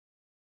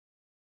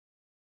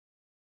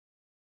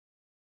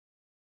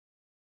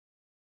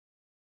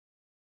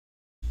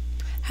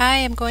Hi,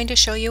 I'm going to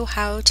show you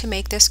how to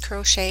make this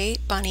crochet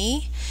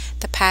bunny.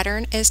 The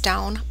pattern is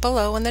down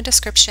below in the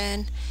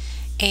description,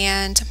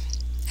 and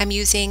I'm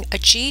using a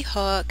G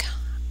hook,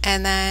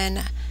 and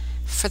then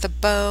for the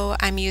bow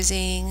I'm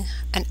using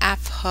an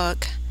F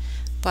hook,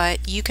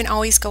 but you can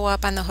always go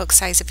up on the hook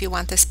size if you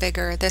want this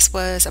bigger. This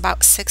was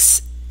about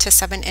 6 to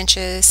 7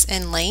 inches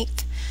in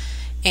length,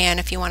 and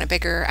if you want it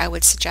bigger I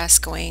would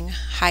suggest going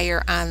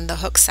higher on the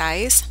hook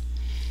size.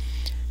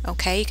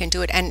 Okay, you can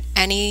do it in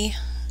any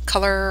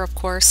color, of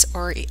course,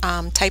 or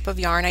type of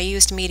yarn. I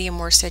used medium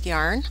worsted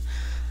yarn.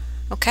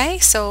 Okay,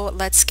 so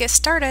let's get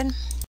started.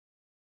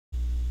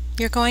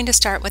 You're going to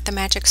start with the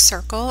magic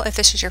circle. If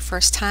this is your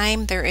first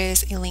time, there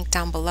is a link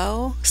down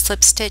below.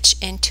 Slip stitch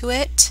into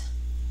it,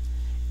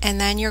 and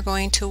then you're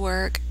going to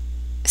work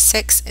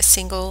 6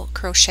 single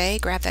crochet.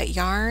 Grab that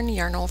yarn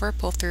over,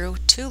 pull through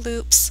 2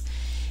 loops,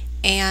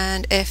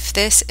 and if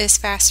this is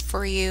fast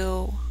for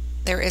you,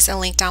 there is a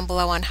link down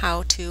below on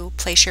how to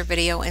place your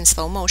video in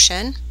slow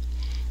motion.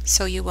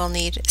 So you will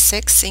need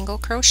 6 single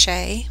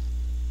crochet,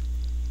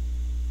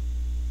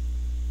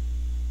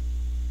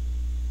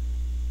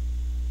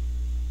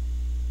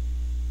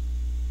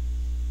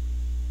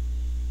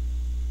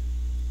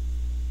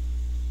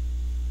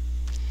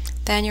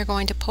 then you're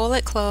going to pull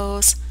it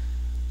close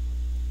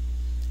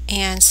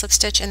and slip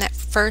stitch in that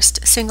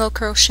first single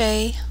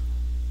crochet,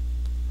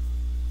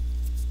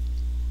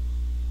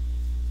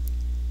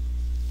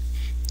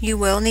 you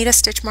will need a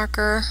stitch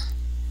marker,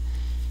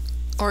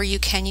 or you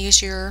can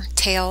use your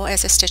tail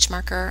as a stitch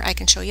marker. I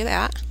can show you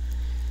that.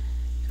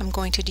 I'm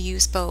going to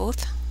use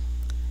both.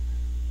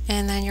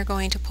 And then you're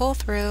going to pull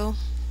through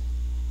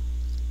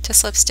to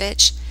slip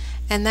stitch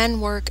and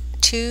then work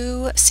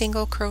 2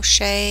 single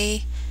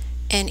crochet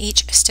in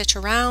each stitch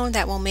around.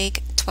 That will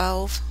make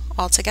 12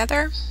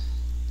 altogether.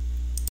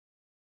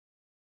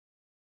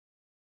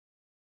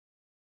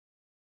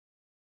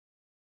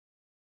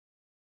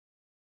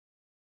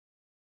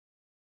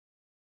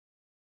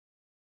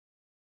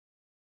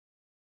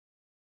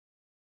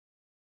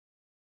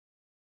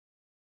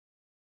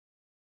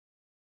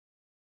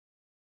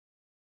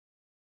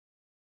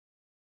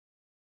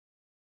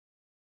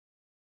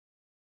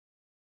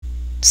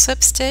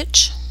 Slip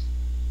stitch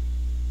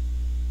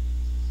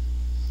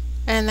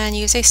and then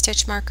use a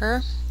stitch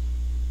marker,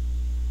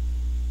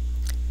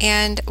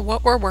 and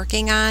what we're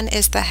working on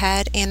is the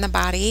head and the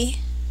body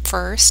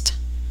first,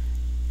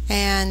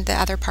 and the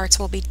other parts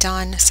will be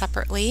done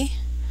separately.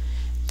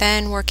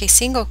 Then work a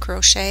single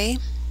crochet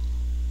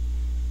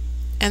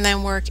and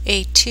then work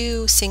a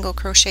 2 single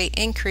crochet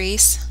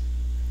increase,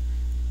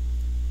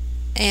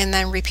 and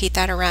then repeat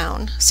that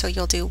around. So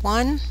you'll do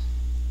 1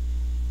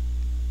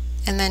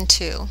 and then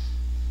 2.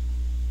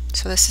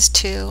 So this is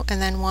 2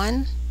 and then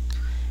 1,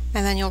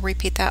 and then you'll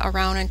repeat that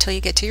around until you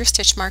get to your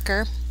stitch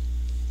marker,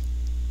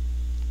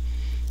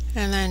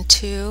 and then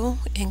 2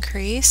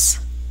 increase,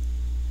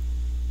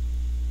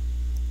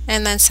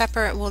 and then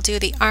separate we'll do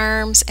the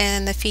arms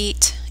and the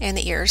feet and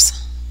the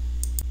ears.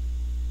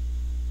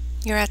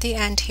 You're at the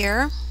end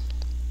here,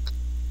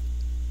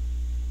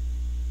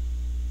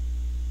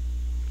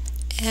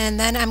 and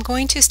then I'm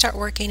going to start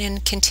working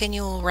in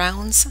continual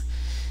rounds,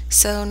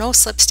 so no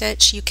slip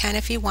stitch. You can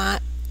if you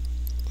want.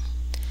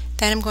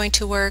 Then I'm going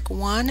to work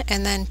 1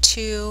 and then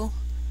 2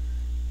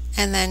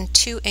 and then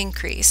 2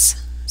 increase.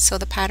 So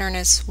the pattern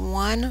is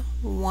 1,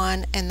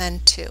 1, and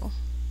then 2.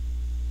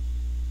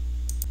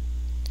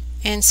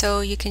 And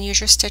so you can use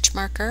your stitch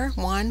marker,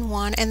 1,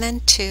 1, and then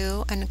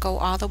 2, and go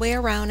all the way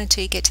around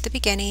until you get to the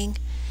beginning.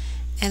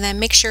 And then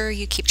make sure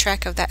you keep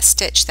track of that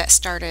stitch that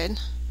started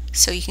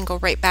so you can go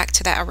right back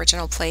to that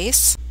original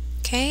place.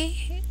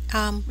 Okay,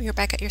 you're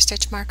back at your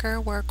stitch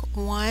marker, work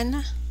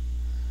 1,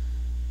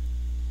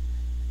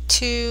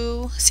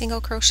 2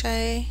 single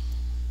crochet,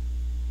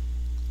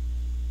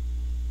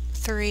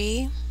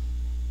 3,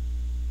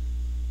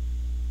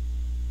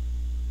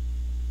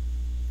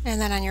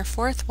 and then on your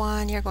 4th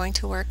one you're going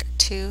to work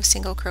 2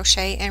 single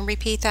crochet and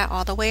repeat that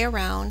all the way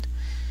around.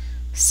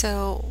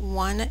 So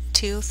 1,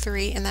 2,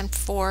 3, and then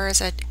 4 is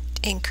an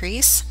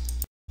increase.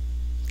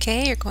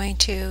 Okay, you're going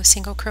to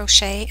single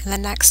crochet in the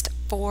next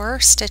 4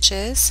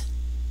 stitches.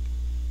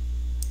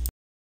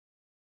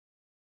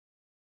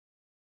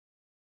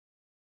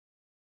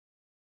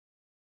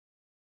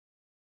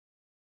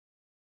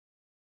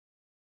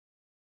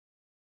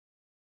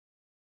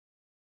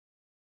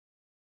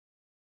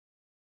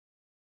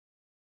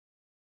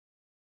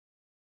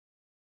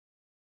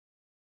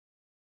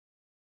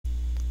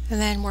 And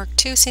then work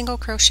 2 single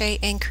crochet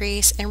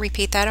increase and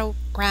repeat that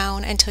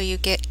around until you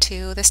get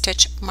to the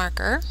stitch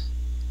marker.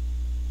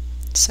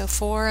 So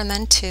 4 and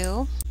then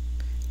 2.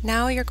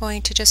 Now you're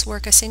going to just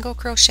work a single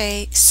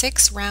crochet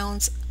 6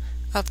 rounds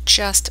of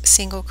just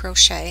single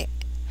crochet.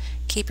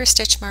 Keep your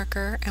stitch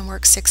marker and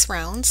work 6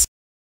 rounds.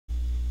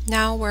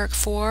 Now work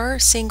 4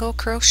 single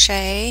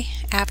crochet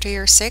after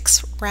your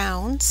 6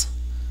 rounds.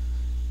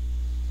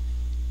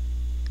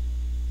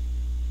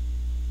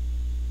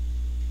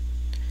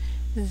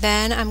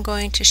 Then I'm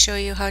going to show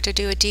you how to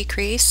do a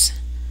decrease.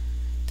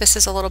 This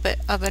is a little bit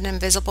of an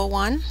invisible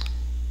one.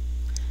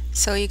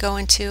 So you go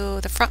into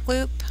the front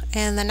loop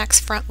and the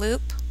next front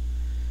loop,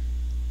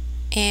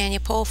 and you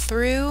pull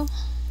through,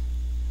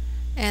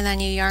 and then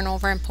you yarn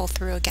over and pull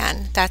through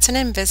again. That's an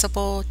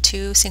invisible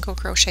 2 single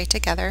crochet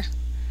together.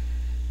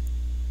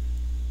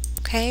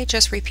 Okay,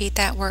 just repeat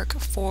that work,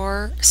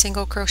 4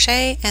 single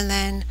crochet and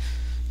then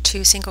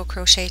 2 single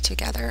crochet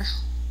together.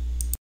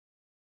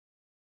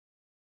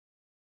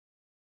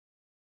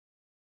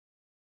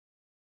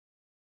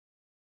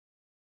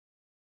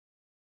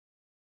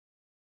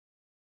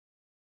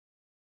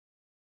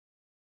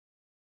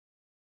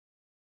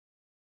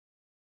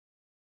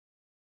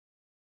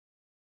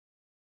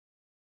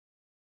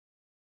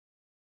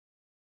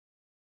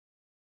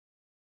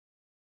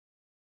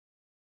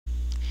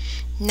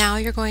 Now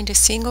you're going to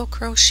single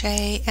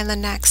crochet in the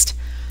next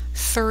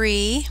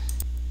 3,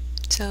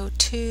 so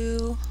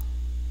 2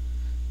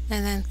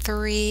 and then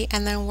 3,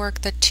 and then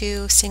work the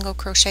 2 single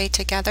crochet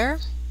together,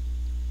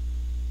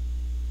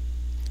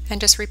 and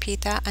just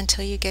repeat that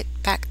until you get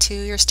back to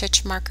your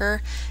stitch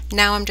marker.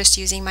 Now I'm just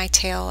using my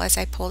tail as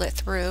I pulled it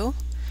through.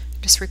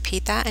 Just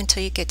repeat that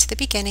until you get to the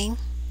beginning.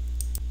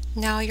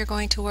 Now you're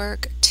going to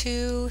work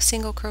 2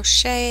 single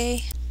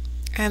crochet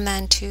and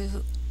then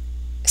 2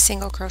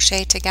 single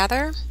crochet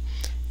together.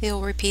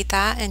 You'll repeat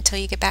that until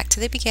you get back to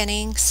the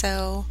beginning,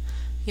 so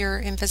your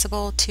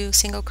invisible 2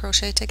 single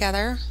crochet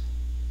together.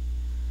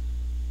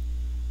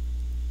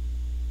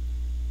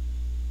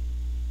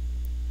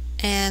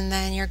 And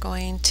then you're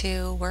going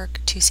to work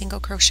 2 single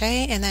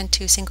crochet and then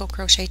 2 single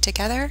crochet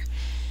together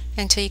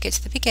until you get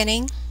to the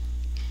beginning.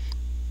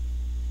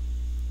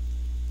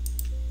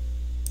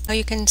 Now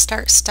you can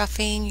start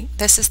stuffing.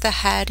 This is the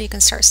head. You can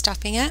start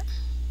stuffing it.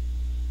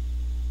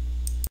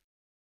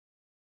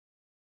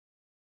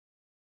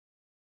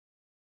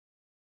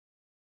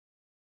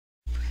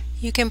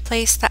 You can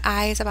place the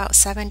eyes about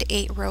 7 to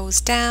 8 rows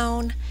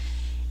down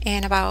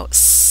and about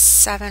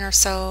 7 or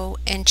so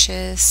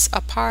inches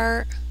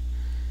apart,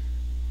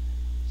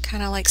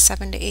 kind of like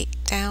 7 to 8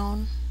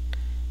 down.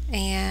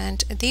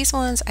 And these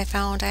ones I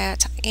found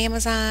at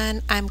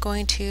Amazon. I'm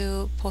going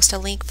to post a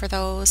link for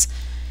those.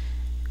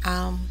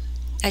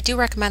 I do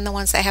recommend the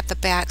ones that have the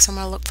back, so I'm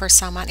going to look for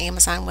some on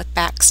Amazon with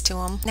backs to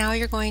them. Now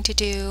you're going to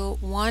do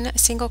 1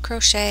 single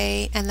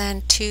crochet and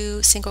then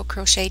 2 single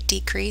crochet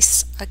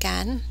decrease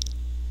again.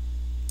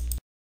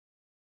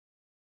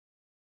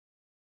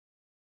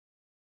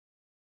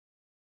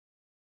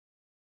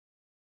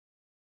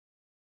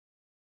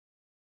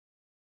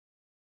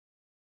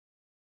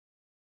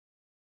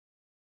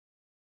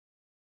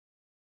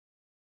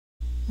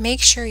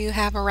 Make sure you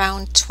have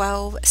around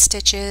 12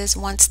 stitches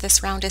once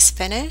this round is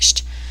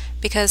finished,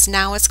 because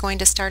now it's going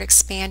to start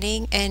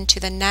expanding into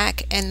the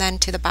neck and then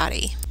to the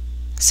body.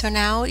 So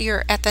now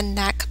you're at the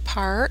neck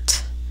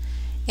part,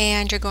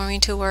 and you're going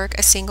to work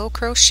a single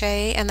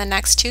crochet in the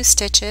next 2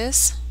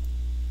 stitches.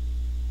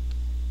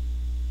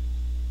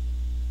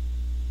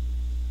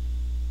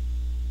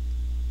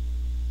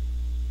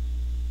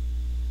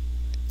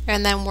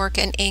 And then work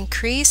an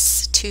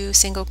increase, 2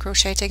 single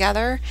crochet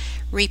together.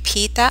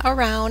 Repeat that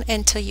around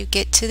until you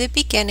get to the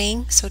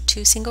beginning, so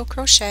 2 single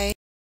crochet.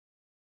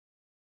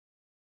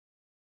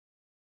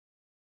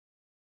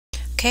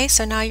 Okay,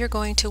 so now you're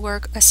going to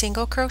work a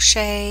single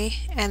crochet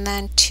and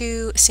then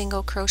 2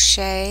 single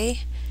crochet,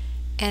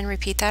 and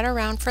repeat that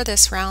around for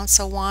this round.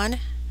 So 1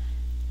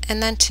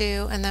 and then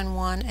 2 and then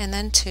 1 and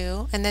then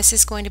 2, and this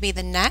is going to be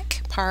the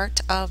neck part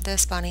of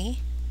this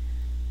bunny.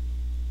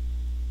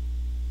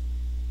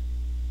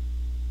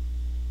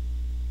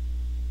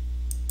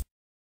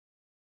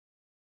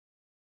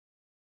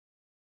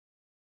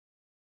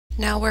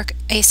 Now work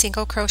a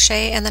single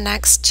crochet in the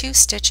next 2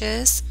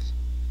 stitches,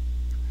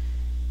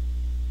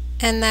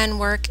 and then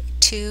work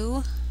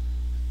 2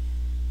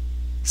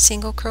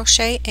 single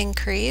crochet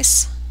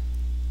increase,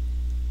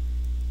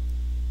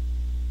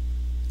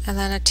 and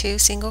then a 2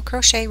 single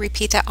crochet.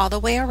 Repeat that all the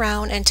way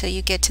around until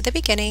you get to the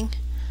beginning.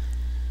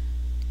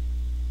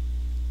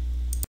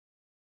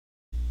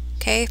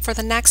 Okay, for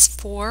the next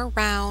 4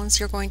 rounds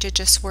you're going to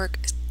just work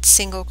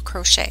single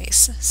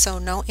crochets, so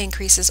no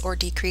increases or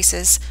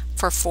decreases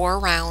for 4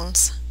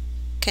 rounds.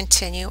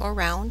 Continue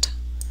around.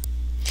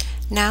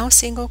 Now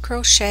single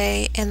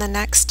crochet in the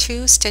next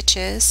 2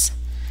 stitches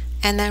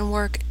and then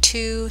work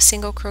 2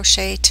 single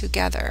crochet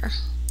together.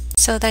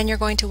 So then you're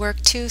going to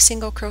work 2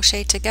 single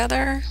crochet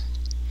together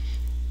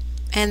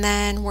and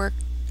then work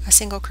a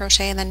single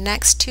crochet in the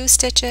next 2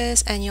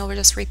 stitches, and you'll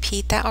just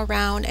repeat that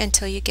around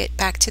until you get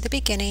back to the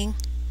beginning.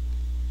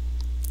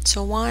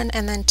 So 1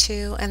 and then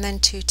 2 and then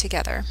 2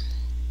 together.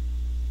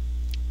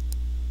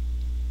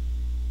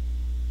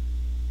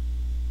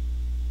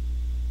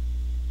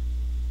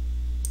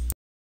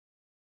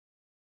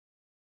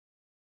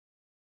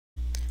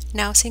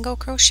 Now single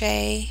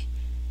crochet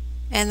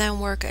and then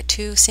work a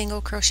 2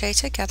 single crochet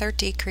together,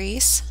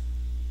 decrease,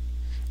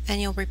 and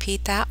you'll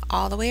repeat that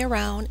all the way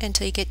around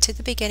until you get to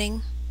the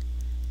beginning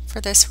for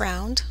this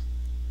round.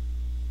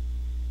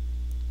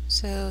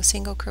 So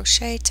single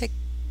crochet to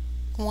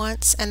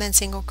once and then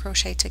single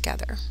crochet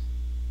together.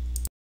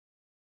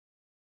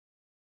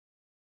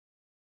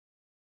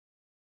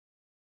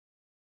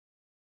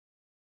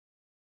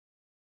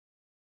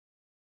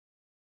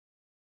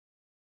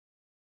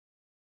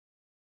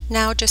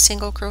 Now just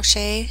single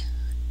crochet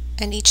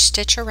in each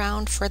stitch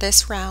around for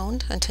this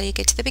round until you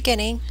get to the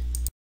beginning.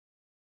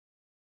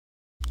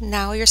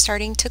 Now you're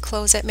starting to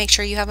close it. Make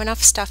sure you have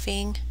enough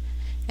stuffing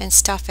and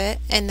stuff it,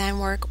 and then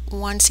work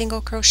 1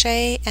 single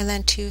crochet and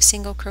then 2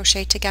 single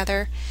crochet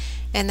together,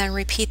 and then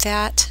repeat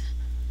that,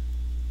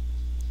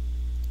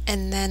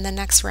 and then the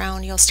next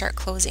round you'll start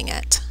closing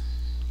it.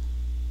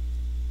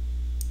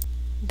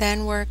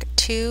 Then work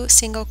 2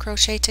 single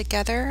crochet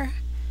together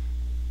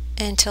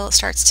until it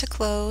starts to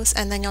close,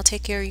 and then you'll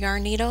take your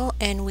yarn needle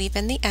and weave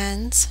in the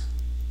ends.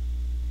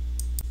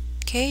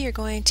 Okay, you're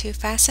going to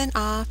fasten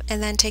off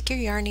and then take your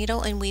yarn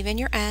needle and weave in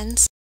your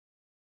ends.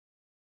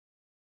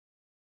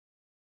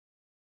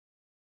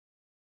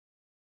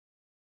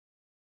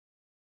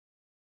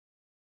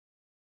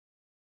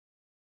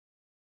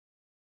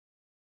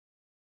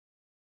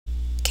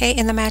 Okay,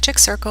 in the magic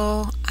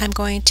circle, I'm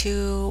going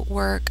to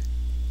work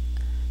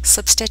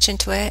slip stitch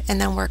into it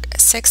and then work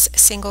 6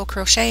 single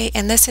crochet,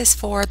 and this is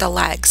for the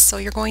legs. So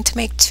you're going to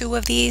make 2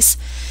 of these,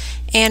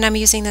 and I'm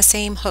using the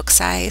same hook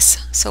size.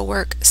 So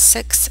work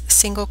 6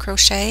 single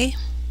crochet.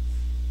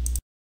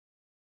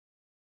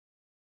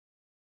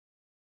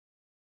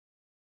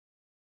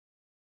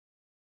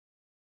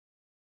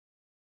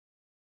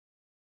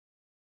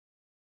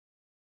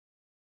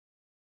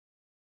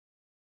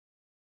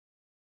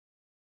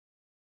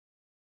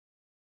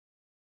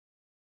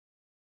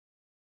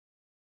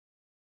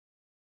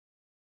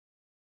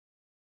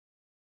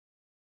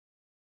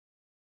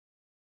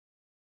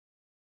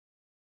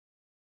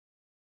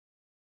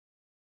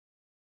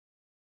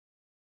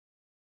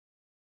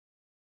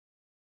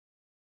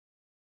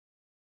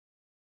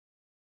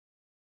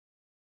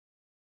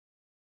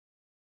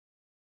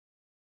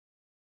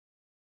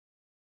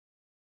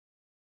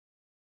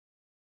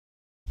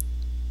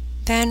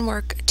 Then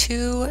work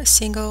 2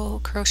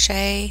 single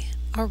crochet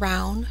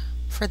around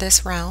for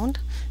this round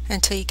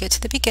until you get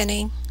to the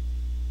beginning.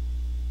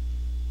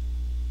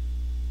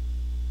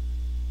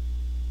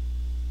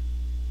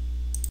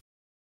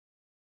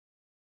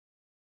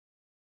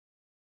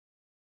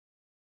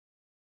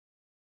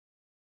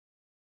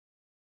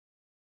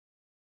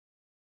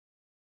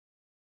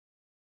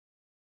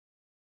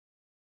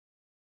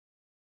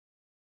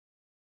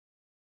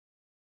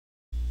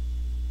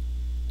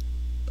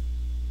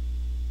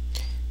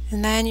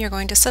 And then you're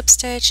going to slip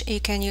stitch. You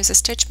can use a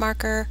stitch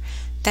marker.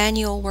 Then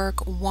you'll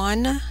work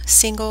 1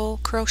 single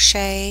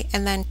crochet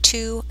and then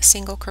 2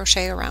 single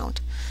crochet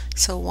around.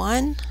 So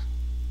 1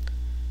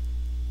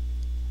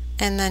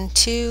 and then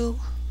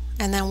 2,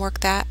 and then work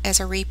that as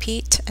a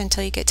repeat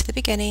until you get to the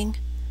beginning.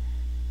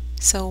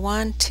 So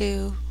 1,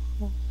 2,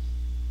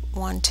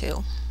 1,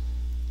 2.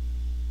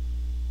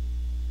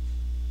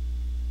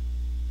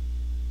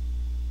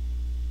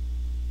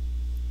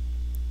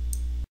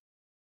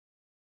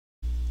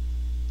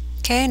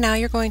 Okay, now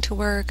you're going to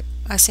work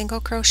a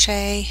single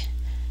crochet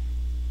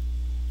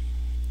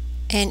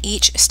in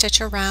each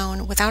stitch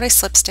around without a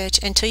slip stitch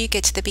until you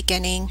get to the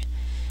beginning.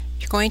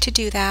 You're going to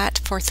do that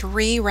for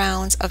 3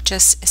 rounds of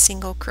just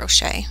single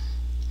crochet.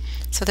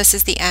 So this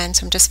is the end,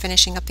 so I'm just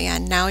finishing up the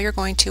end. Now you're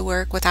going to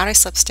work without a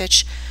slip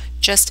stitch,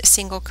 just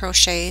single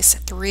crochets,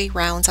 3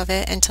 rounds of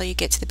it until you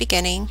get to the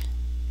beginning.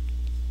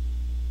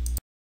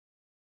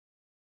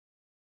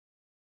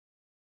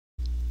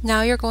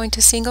 Now you're going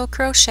to single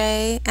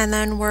crochet and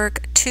then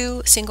work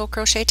 2 single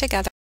crochet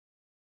together.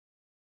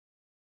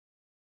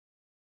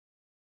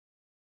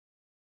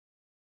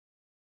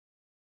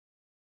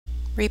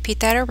 Repeat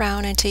that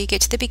around until you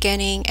get to the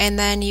beginning, and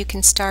then you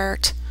can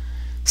start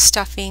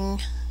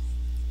stuffing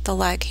the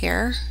leg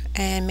here,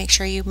 and make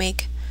sure you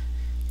make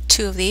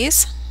 2 of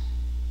these.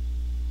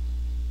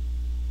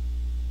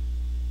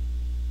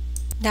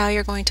 Now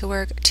you're going to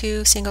work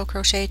 2 single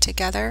crochet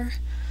together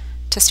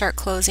to start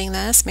closing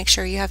this. Make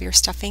sure you have your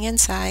stuffing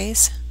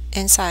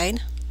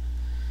inside.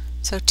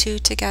 So 2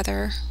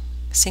 together,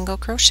 single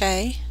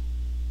crochet.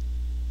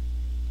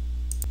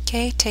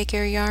 Okay, take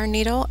your yarn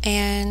needle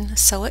and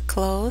sew it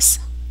close.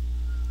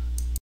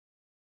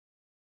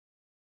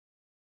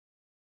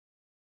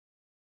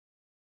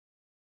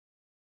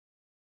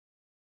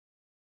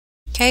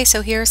 Okay,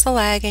 so here's the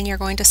leg, and you're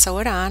going to sew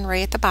it on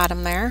right at the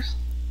bottom there.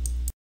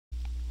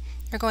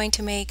 You're going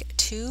to make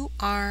 2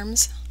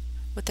 arms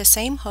with the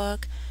same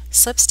hook,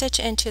 slip stitch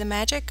into the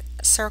magic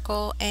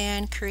circle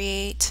and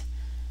create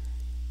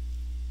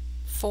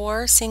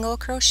 4 single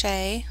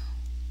crochet.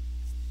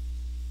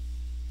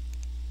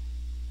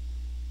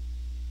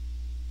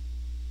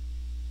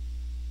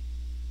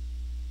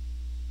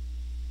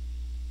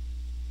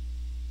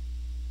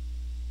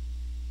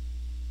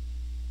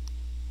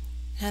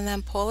 And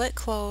then pull it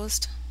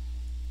closed,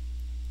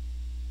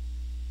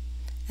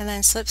 and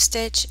then slip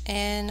stitch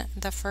in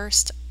the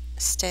first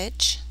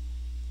stitch.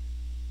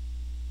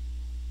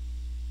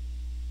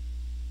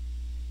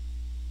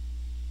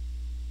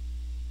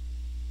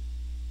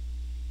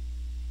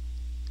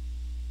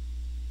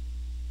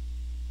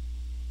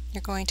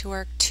 You're going to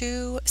work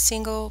 2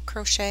 single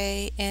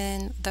crochet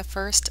in the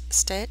first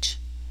stitch.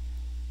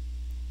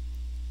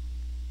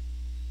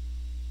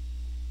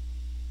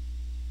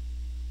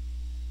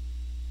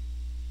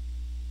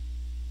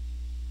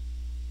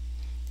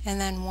 and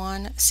then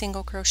 1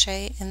 single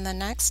crochet in the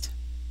next.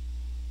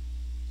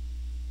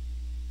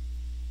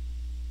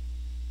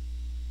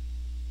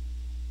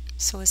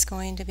 So it's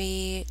going to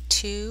be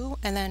 2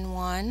 and then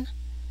 1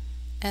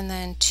 and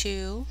then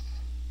 2,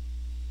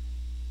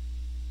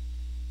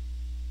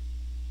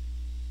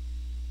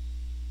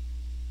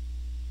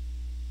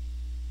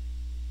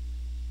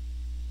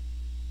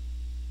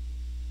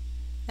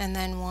 and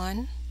then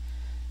 1,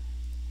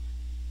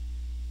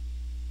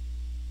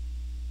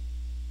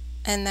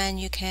 and then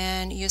you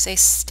can use a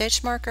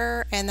stitch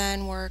marker and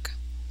then work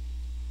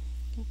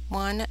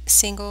 1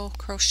 single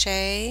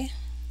crochet.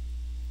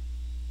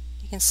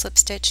 You can slip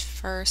stitch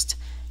first,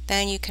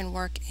 then you can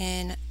work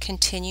in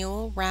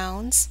continual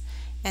rounds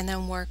and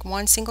then work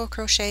 1 single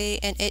crochet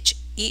in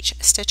each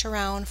stitch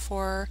around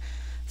for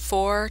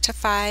 4 to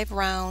 5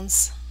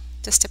 rounds,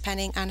 just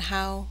depending on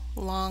how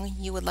long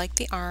you would like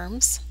the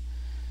arms.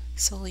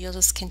 So you'll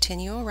just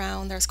continue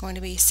around. There's going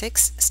to be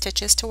 6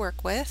 stitches to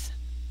work with.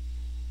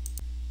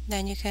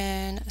 Then you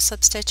can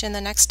slip stitch in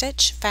the next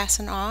stitch,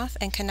 fasten off,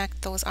 and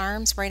connect those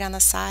arms right on the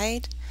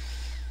side,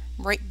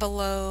 right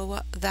below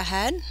the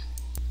head.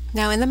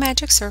 Now in the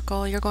magic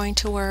circle you're going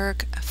to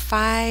work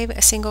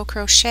 5 single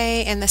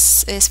crochet, and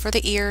this is for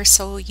the ears,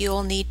 so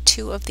you'll need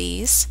 2 of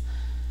these.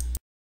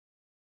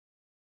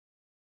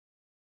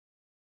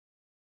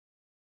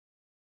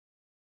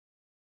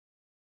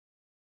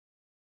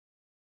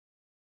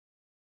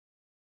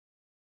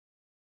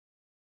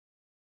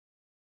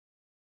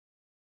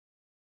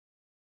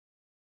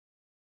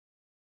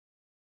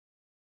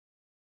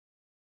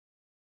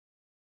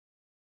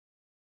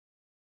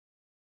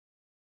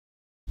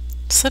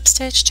 Slip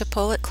stitch to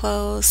pull it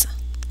close,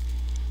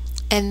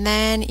 and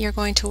then you're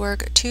going to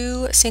work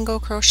 2 single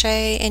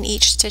crochet in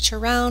each stitch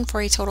around for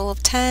a total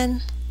of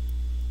 10.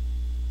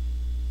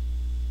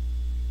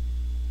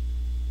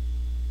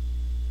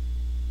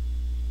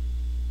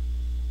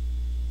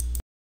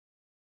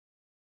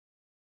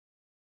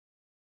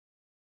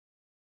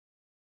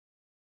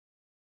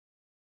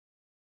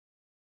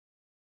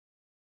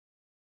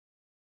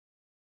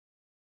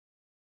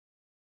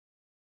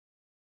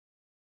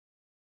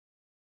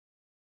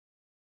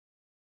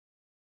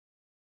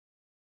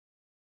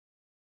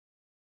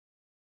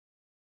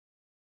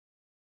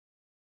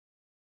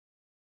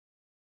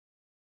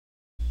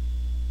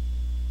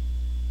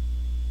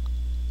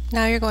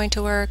 Now you're going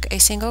to work a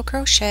single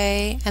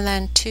crochet and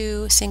then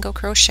 2 single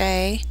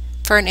crochet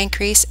for an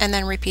increase, and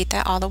then repeat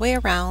that all the way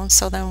around.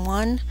 So then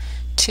 1,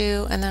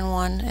 2, and then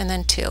 1, and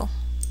then 2.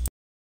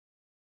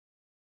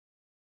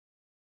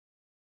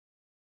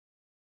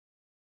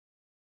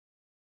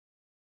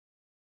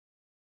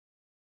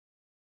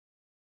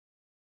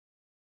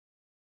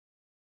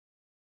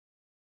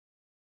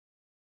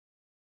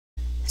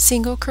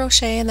 Single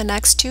crochet in the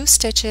next 2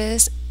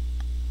 stitches,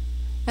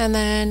 and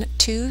then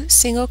 2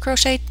 single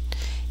crochet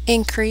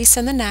increase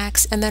in the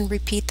next, and then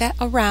repeat that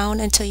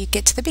around until you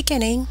get to the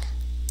beginning.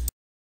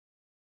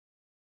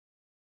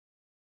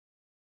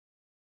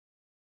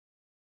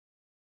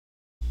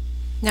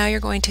 Now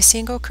you're going to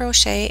single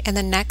crochet in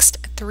the next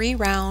 3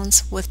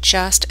 rounds with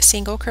just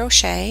single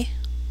crochet.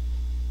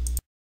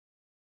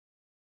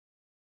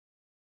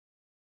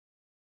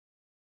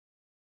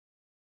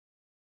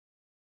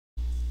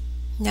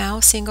 Now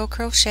single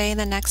crochet in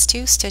the next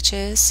 2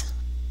 stitches,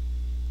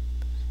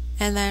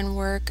 and then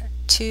work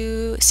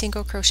 2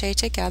 single crochet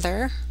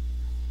together,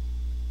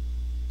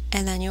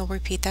 and then you'll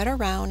repeat that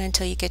around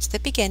until you get to the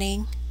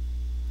beginning.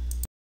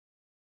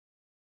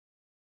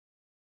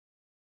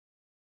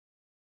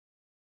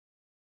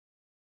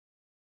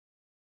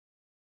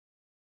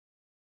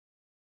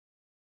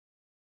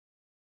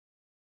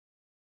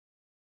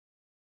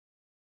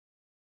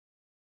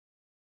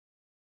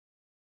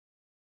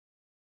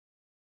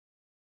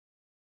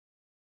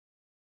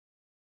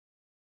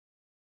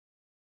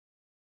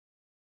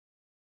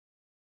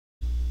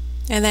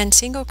 And then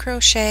single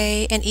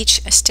crochet in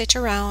each stitch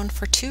around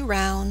for 2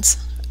 rounds.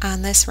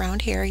 On this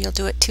round here you'll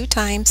do it 2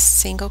 times,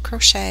 single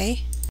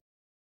crochet.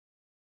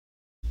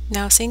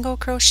 Now single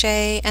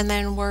crochet and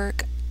then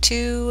work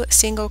 2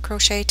 single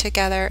crochet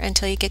together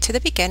until you get to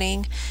the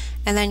beginning,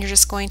 and then you're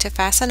just going to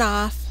fasten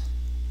off,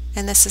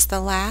 and this is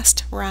the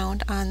last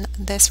round on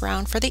this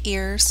round for the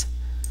ears.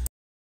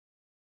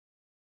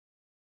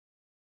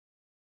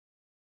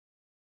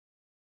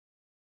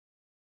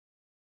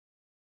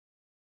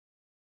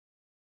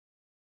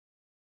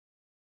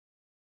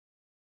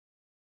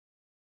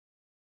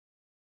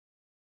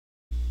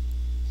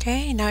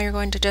 Okay, now you're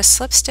going to just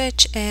slip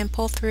stitch and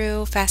pull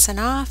through, fasten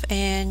off,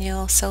 and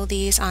you'll sew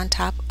these on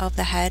top of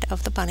the head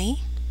of the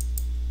bunny.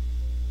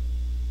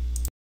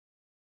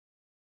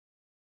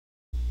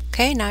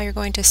 Okay, now you're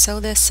going to sew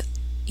this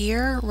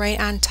ear right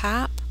on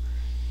top.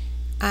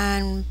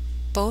 On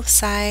both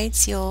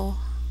sides you'll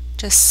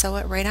just sew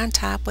it right on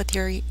top with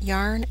your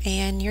yarn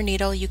and your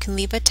needle. You can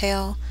leave a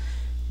tail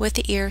with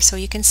the ear so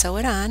you can sew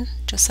it on,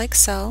 just like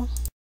so.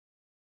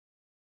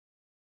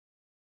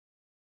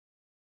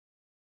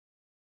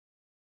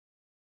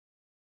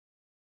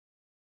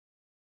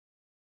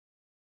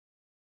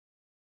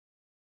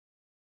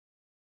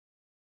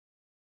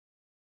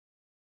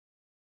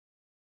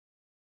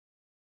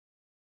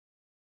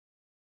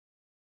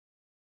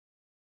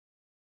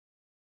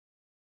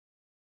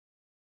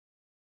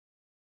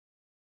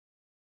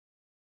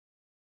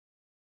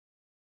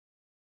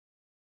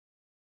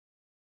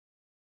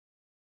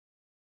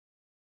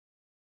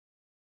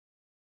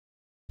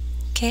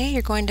 Okay,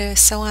 you're going to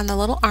sew on the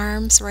little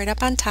arms right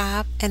up on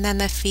top, and then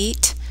the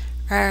feet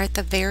are at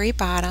the very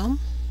bottom.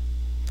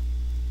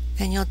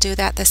 And you'll do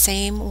that the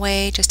same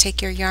way, just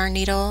take your yarn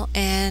needle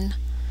and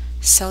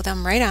sew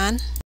them right on.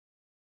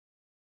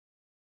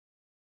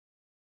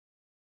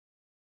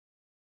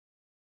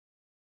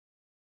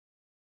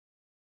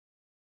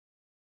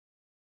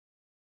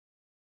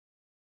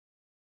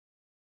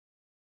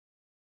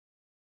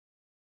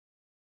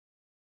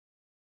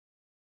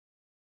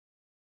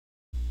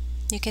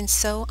 You can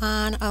sew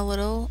on a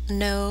little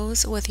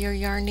nose with your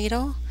yarn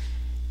needle,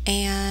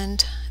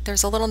 and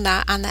there's a little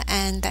knot on the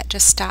end that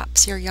just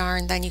stops your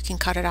yarn, then you can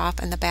cut it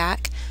off in the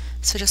back.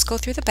 So just go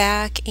through the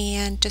back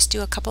and just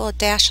do a couple of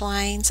dash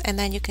lines, and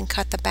then you can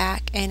cut the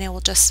back and it will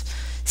just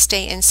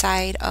stay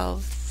inside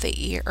of the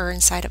ear or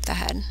inside of the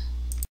head.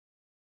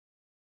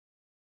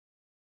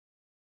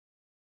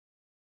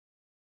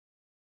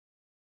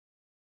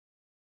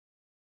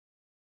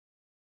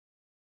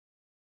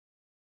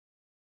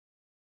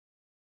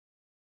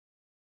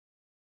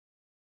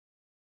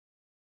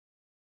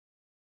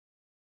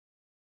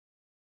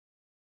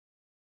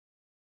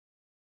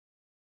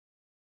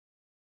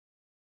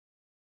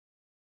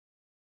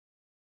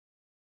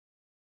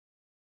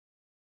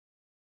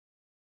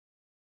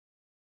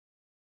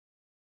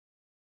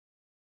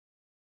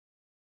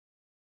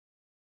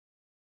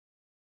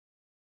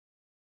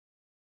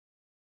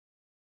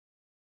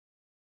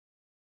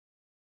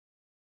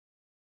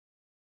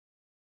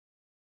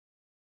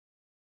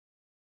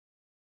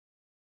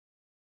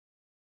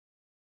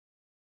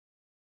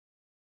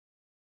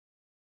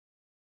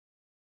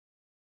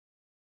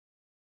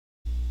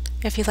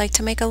 If you'd like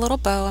to make a little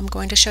bow, I'm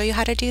going to show you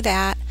how to do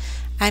that.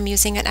 I'm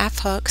using an F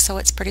hook, so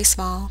it's pretty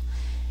small,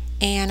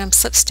 and I'm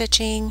slip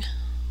stitching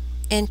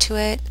into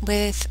it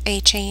with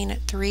a chain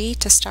 3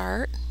 to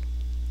start.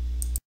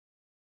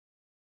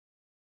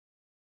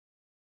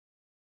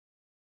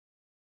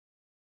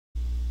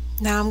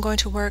 Now I'm going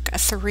to work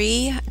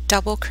 3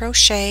 double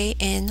crochet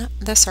in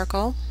the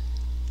circle.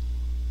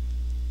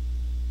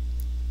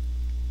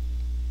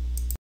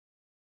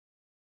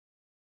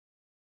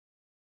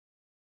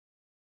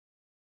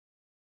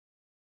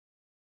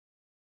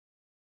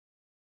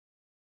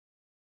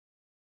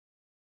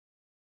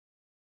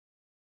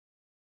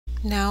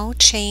 Now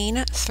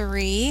chain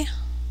 3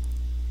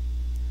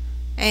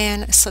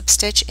 and slip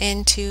stitch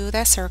into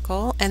that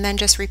circle, and then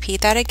just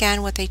repeat that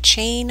again with a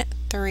chain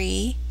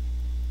 3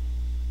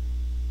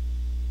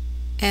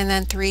 and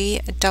then 3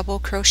 double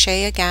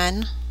crochet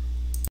again.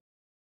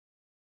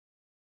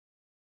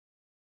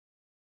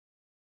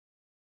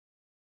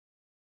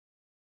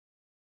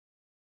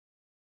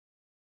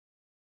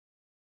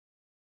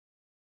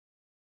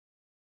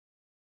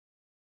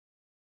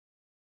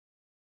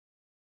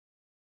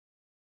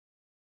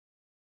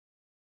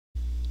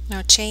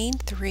 Now chain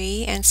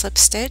 3 and slip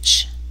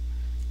stitch,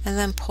 and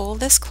then pull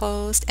this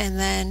closed, and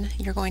then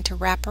you're going to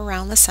wrap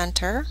around the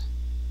center.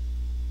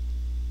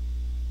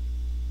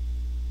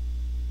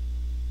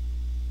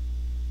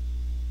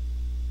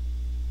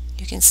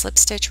 You can slip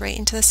stitch right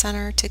into the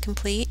center to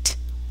complete.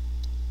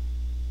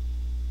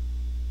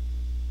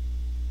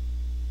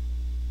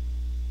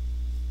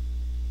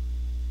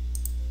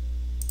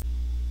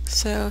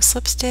 So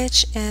slip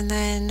stitch and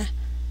then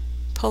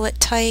pull it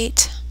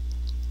tight,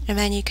 and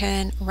then you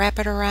can wrap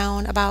it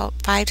around about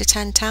 5 to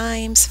 10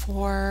 times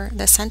for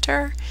the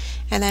center,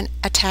 and then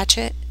attach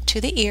it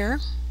to the ear.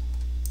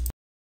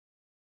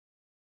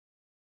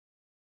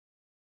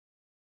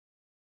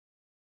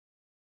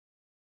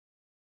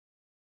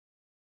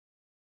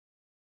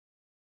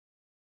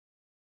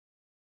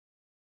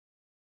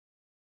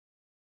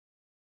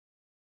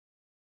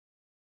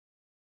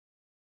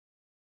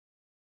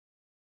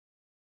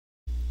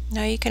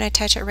 Now you can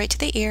attach it right to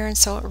the ear and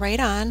sew it right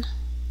on.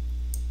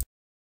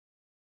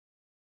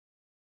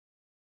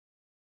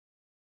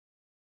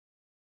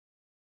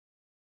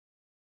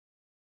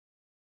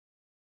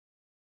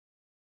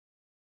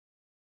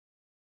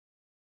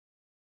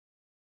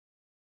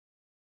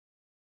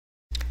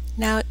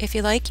 Now if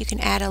you like, you can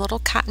add a little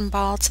cotton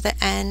ball to the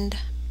end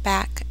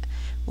back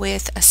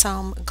with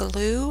some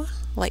glue,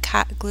 like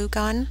hot glue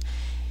gun,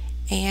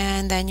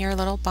 and then your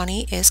little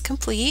bunny is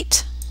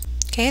complete.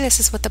 Okay, this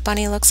is what the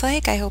bunny looks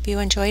like. I hope you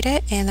enjoyed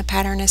it, and the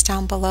pattern is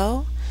down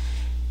below.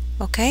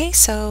 Okay,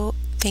 so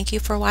thank you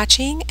for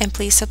watching, and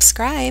please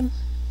subscribe.